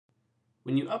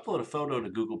When you upload a photo to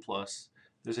Google+,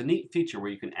 there's a neat feature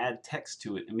where you can add text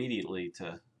to it immediately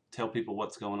to tell people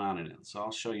what's going on in it. So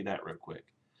I'll show you that real quick.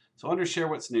 So under Share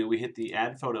What's New, we hit the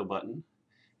Add Photo button.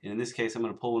 And in this case, I'm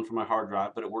going to pull one from my hard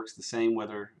drive, but it works the same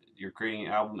whether you're creating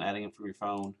an album, adding it from your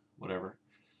phone, whatever.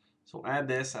 So I'll add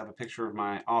this. I have a picture of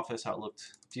my office, how it looked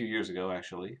a few years ago,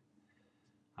 actually.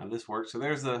 This works. So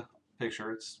there's the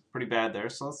picture. It's pretty bad there.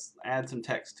 So let's add some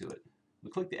text to it. We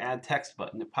click the Add Text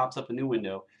button. It pops up a new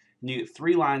window, and you get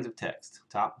 3 lines of text,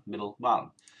 top, middle,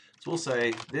 bottom. So we'll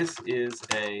say this is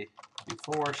a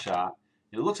before shot.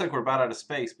 And it looks like we're about out of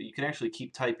space, but you can actually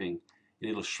keep typing, and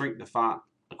it'll shrink the font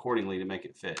accordingly to make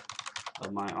it fit,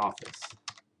 of my office.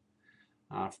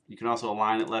 You can also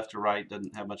align it left to right.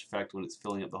 Doesn't have much effect when it's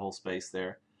filling up the whole space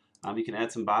there. You can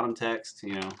add some bottom text.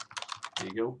 There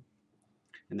you go.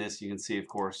 And this, you can see, of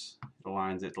course, it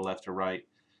aligns it to left or right.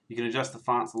 You can adjust the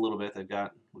fonts a little bit. They've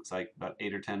got, looks like, about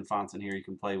 8 or 10 fonts in here you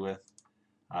can play with.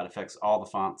 It affects all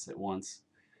the fonts at once.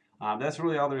 That's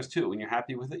really all there is to it. When you're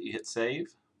happy with it, you hit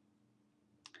save.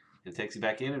 It takes you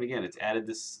back in, and again, it's added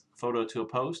this photo to a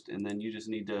post, and then you just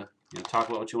need to talk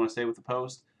about what you want to say with the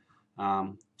post.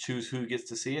 Choose who gets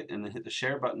to see it, and then hit the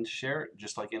share button to share it,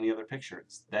 just like any other picture.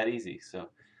 It's that easy. So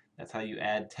that's how you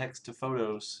add text to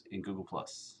photos in Google+.